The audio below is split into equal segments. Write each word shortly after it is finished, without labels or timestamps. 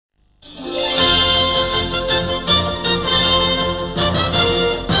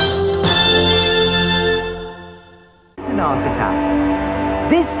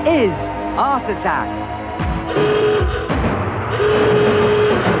is Art Attack.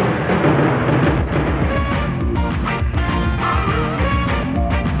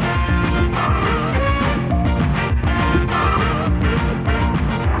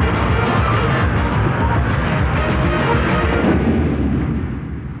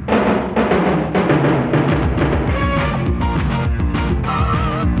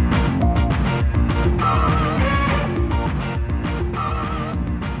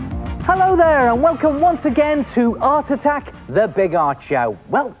 Hello there and welcome once again to Art Attack, the Big Art Show.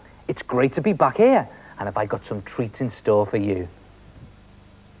 Well, it's great to be back here, and have I got some treats in store for you.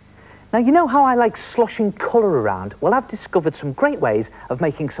 Now, you know how I like sloshing colour around? Well, I've discovered some great ways of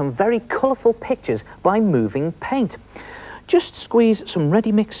making some very colourful pictures by moving paint. Just squeeze some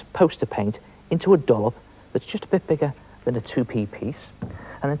ready-mix poster paint into a dollop that's just a bit bigger than a 2p piece,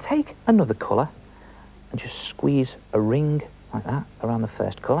 and then take another colour and just squeeze a ring like that around the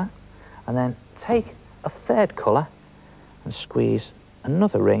first colour, and then take a third colour and squeeze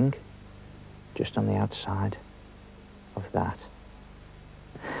another ring just on the outside of that.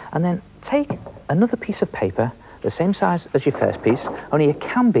 And then take another piece of paper, the same size as your first piece, only it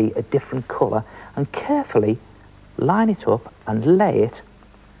can be a different colour, and carefully line it up and lay it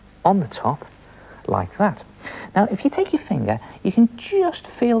on the top like that. Now, if you take your finger, you can just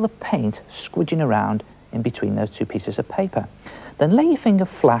feel the paint squidging around in between those two pieces of paper. Then lay your finger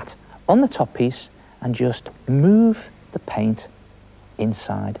flat on the top piece and just move the paint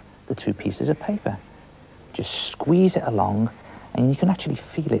inside the two pieces of paper. Just squeeze it along and you can actually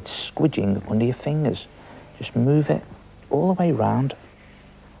feel it squidging under your fingers. Just move it all the way round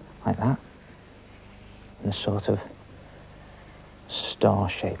like that in a sort of star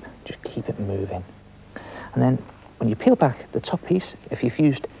shape. Just keep it moving. And then when you peel back the top piece, if you've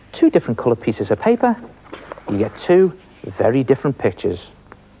used two different coloured pieces of paper, you get two very different pictures.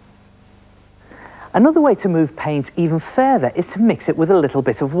 Another way to move paint even further is to mix it with a little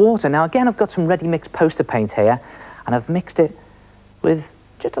bit of water. Now again, I've got some ready-mix poster paint here, and I've mixed it with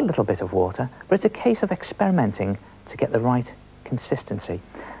just a little bit of water, but it's a case of experimenting to get the right consistency.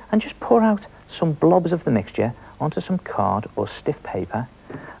 And just pour out some blobs of the mixture onto some card or stiff paper,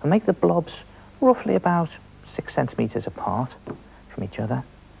 and make the blobs roughly about 6 centimetres apart from each other.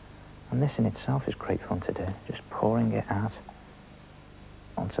 And this in itself is great fun to do, just pouring it out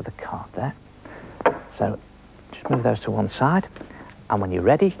onto the card there. So just move those to one side, and when you're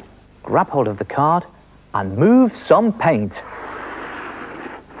ready, grab hold of the card and move some paint.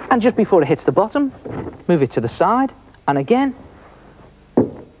 And just before it hits the bottom, move it to the side, and again,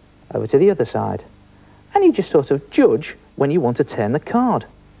 over to the other side. And you just sort of judge when you want to turn the card.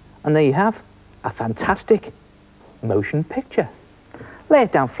 And there you have a fantastic motion picture. Lay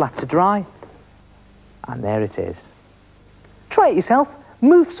it down flat to dry, and there it is. Try it yourself,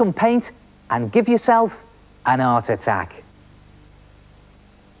 move some paint, and give yourself an art attack.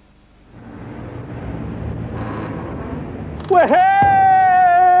 Well, hey!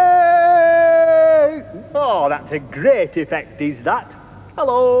 Oh, that's a great effect, is that?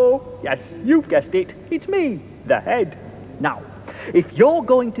 Hello. Yes, you've guessed it. It's me, the head. Now, if you're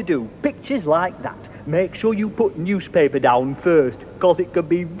going to do pictures like that, make sure you put newspaper down first, because it can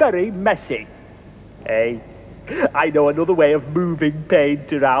be very messy. Hey, I know another way of moving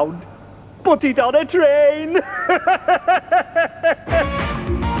paint around. Put it on a train!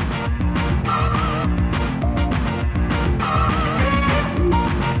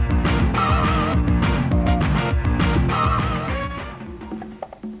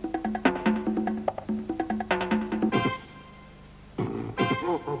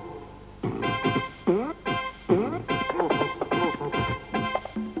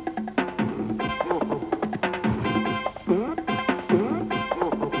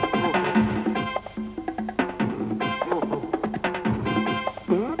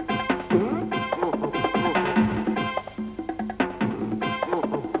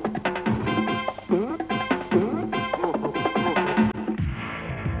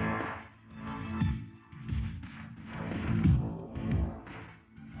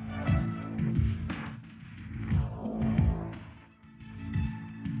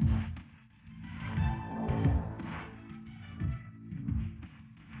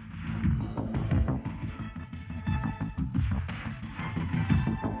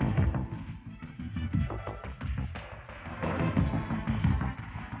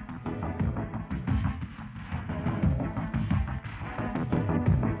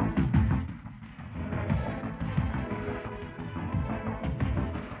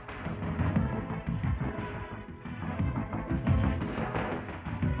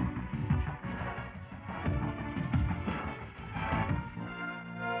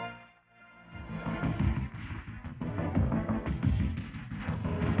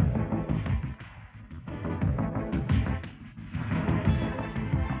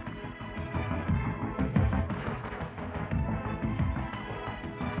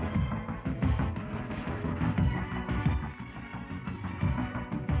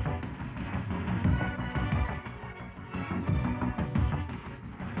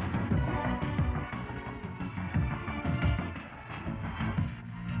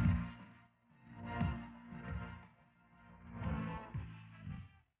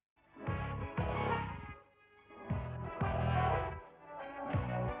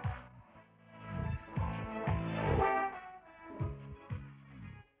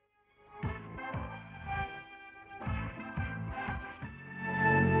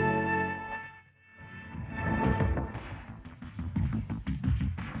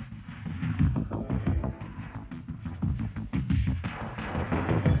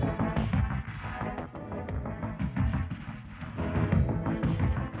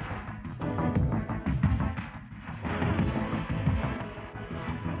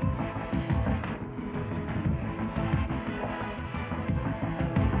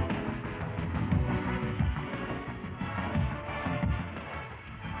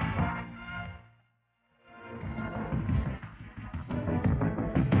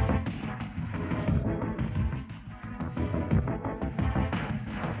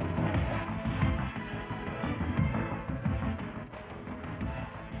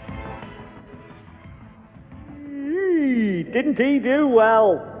 Didn't he do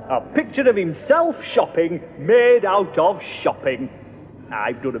well? A picture of himself shopping made out of shopping.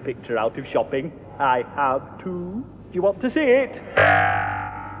 I've done a picture out of shopping. I have too. Do you want to see it?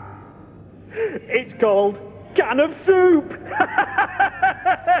 It's called Can of Soup.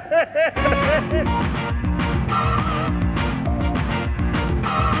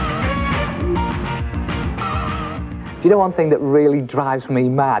 Do you know one thing that really drives me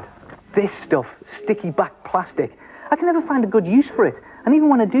mad? This stuff, sticky back plastic. I can never find a good use for it. And even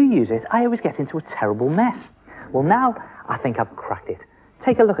when I do use it, I always get into a terrible mess. Well, now I think I've cracked it.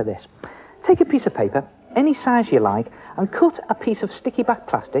 Take a look at this. Take a piece of paper, any size you like, and cut a piece of sticky back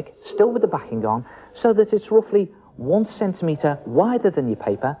plastic, still with the backing on, so that it's roughly 1 centimetre wider than your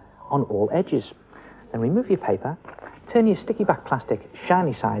paper on all edges. Then remove your paper, turn your sticky back plastic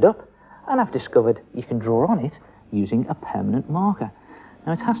shiny side up, and I've discovered you can draw on it using a permanent marker.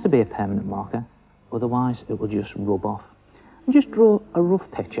 Now it has to be a permanent marker, otherwise it will just rub off. And just draw a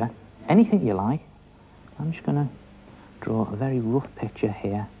rough picture, anything you like. I'm just going to draw a very rough picture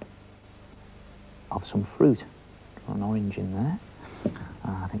here of some fruit. Draw an orange in there.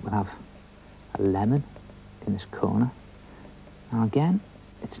 I think we'll have a lemon in this corner. Now again,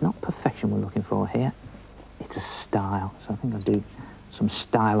 it's not perfection we're looking for here, it's a style. So I think I'll do some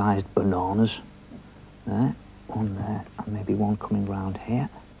stylised bananas there. One there, and maybe one coming round here,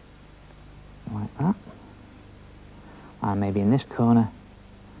 like that. And maybe in this corner,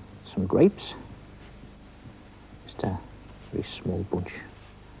 some grapes. Just a very small bunch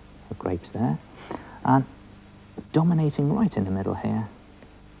of grapes there. And dominating right in the middle here,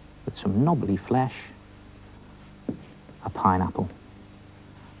 with some knobbly flesh, a pineapple.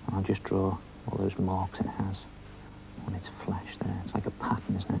 And I'll just draw all those marks it has on its flesh there. It's like a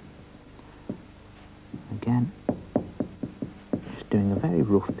pattern, isn't it? Again, just doing a very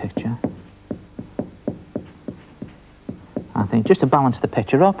rough picture. I think just to balance the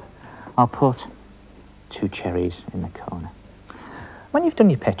picture up, I'll put 2 cherries in the corner. When you've done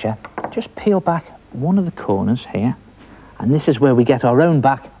your picture, just peel back one of the corners here, and this is where we get our own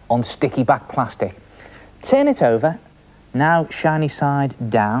back on sticky back plastic. Turn it over, now shiny side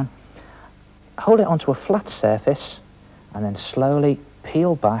down, hold it onto a flat surface, and then slowly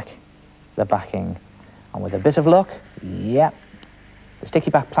peel back the backing. And with a bit of luck, yeah, the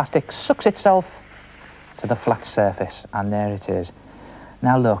sticky back plastic sucks itself to the flat surface, and there it is.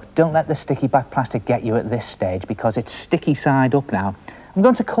 Now look, don't let the sticky back plastic get you at this stage, because it's sticky side up now. I'm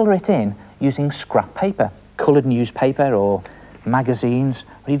going to colour it in using scrap paper, coloured newspaper or magazines,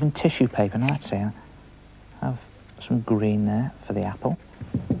 or even tissue paper. Now let's see, I have some green there for the apple.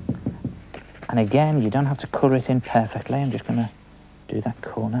 And again, you don't have to colour it in perfectly. I'm just going to do that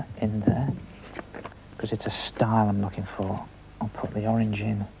corner in there, because it's a style I'm looking for. I'll put the orange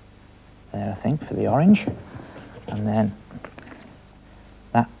in there, I think, for the orange. And then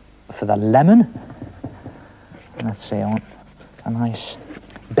that for the lemon. And let's see, I want a nice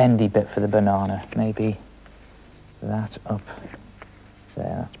bendy bit for the banana. Maybe that up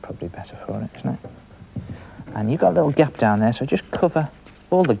there. That's probably better for it, isn't it? And you've got a little gap down there, so just cover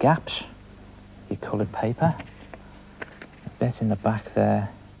all the gaps with your coloured paper. A bit in the back there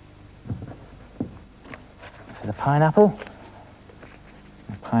for the pineapple.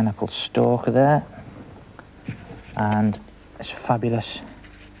 A pineapple stalk there. And this fabulous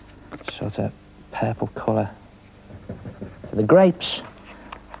sort of purple colour for the grapes.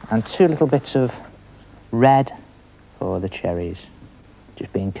 And 2 little bits of red for the cherries.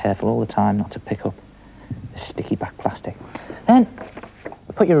 Just being careful all the time not to pick up the sticky back plastic. Then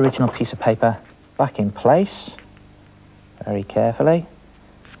put your original piece of paper back in place very carefully.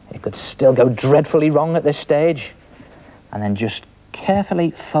 It could still go dreadfully wrong at this stage. And then just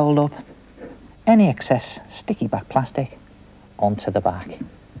carefully fold up any excess sticky back plastic onto the back.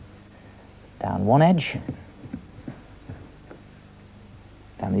 Down one edge,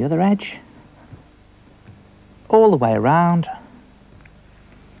 down the other edge, all the way around.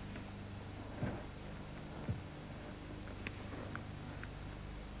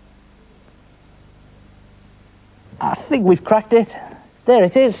 I think we've cracked it. There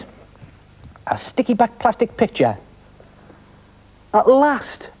it is, a sticky back plastic picture. At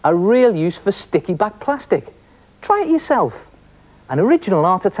last, a real use for sticky back plastic. Try it yourself. An original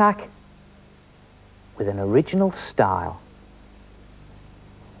art attack with an original style.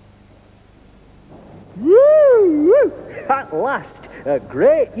 Woo! At last, a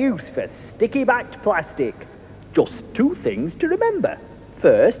great use for sticky-backed plastic. Just 2 things to remember.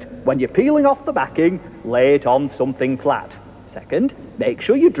 First, when you're peeling off the backing, lay it on something flat. Second, make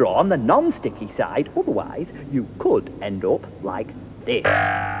sure you draw on the non-sticky side, otherwise you could end up like this.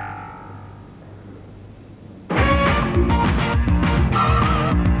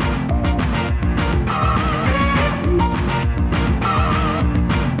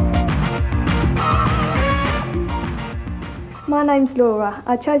 My name's Laura.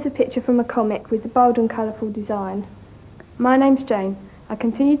 I chose a picture from a comic with a bold and colourful design. My name's Jane. I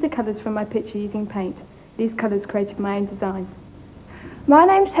continued the colours from my picture using paint. These colours created my own design. My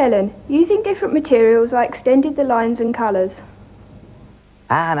name's Helen. Using different materials, I extended the lines and colours.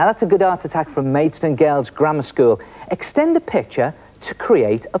 Ah, now that's a good art attack from Maidstone Girls Grammar School. Extend a picture to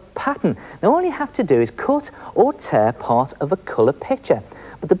create a pattern. Now all you have to do is cut or tear part of a colour picture.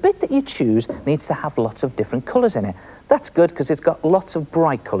 But the bit that you choose needs to have lots of different colours in it. That's good because it's got lots of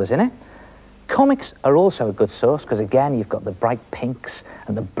bright colours in it. Comics are also a good source because again you've got the bright pinks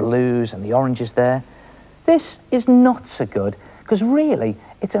and the blues and the oranges there. This is not so good because really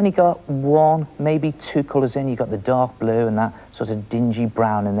it's only got one, maybe two colours in. You've got the dark blue and that sort of dingy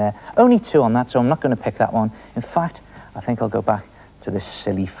brown in there. Only two on that, so I'm not going to pick that one. In fact, I think I'll go back to this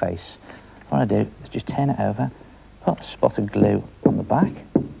silly face. What I do is just turn it over, put a spot of glue on the back,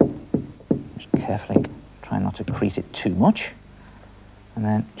 just carefully try not to crease it too much, and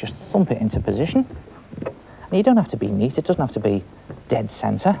then just thump it into position. And you don't have to be neat, it doesn't have to be dead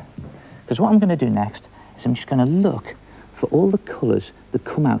centre, because what I'm going to do next is I'm just going to look for all the colours that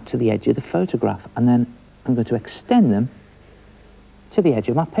come out to the edge of the photograph, and then I'm going to extend them to the edge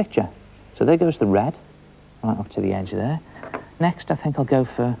of my picture. So there goes the red, right up to the edge there. Next, I think I'll go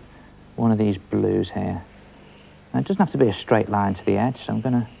for one of these blues here. Now, it doesn't have to be a straight line to the edge, so I'm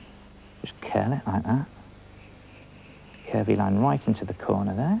going to just curl it like that. Curvy line right into the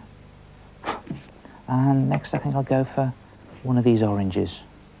corner there. And next, I think I'll go for one of these oranges.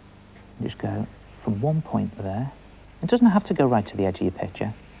 Just go from one point there. It doesn't have to go right to the edge of your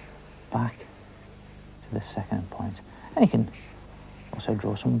picture. Back to the second point. And you can also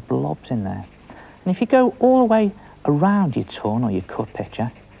draw some blobs in there. And if you go all the way around your torn or your cut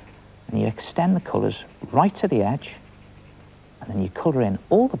picture, and you extend the colours right to the edge, and then you colour in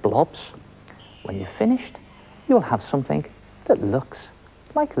all the blobs, when you're finished, you'll have something that looks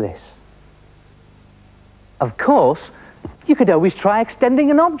like this. Of course, you could always try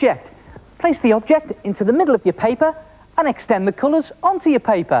extending an object. Place the object into the middle of your paper and extend the colours onto your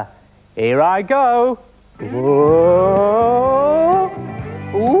paper. Here I go. Whoa.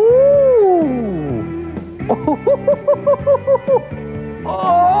 Ooh.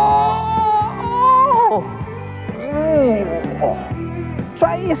 Oh.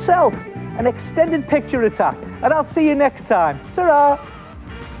 Try it yourself. An extended picture attack. And I'll see you next time. Ta-ra.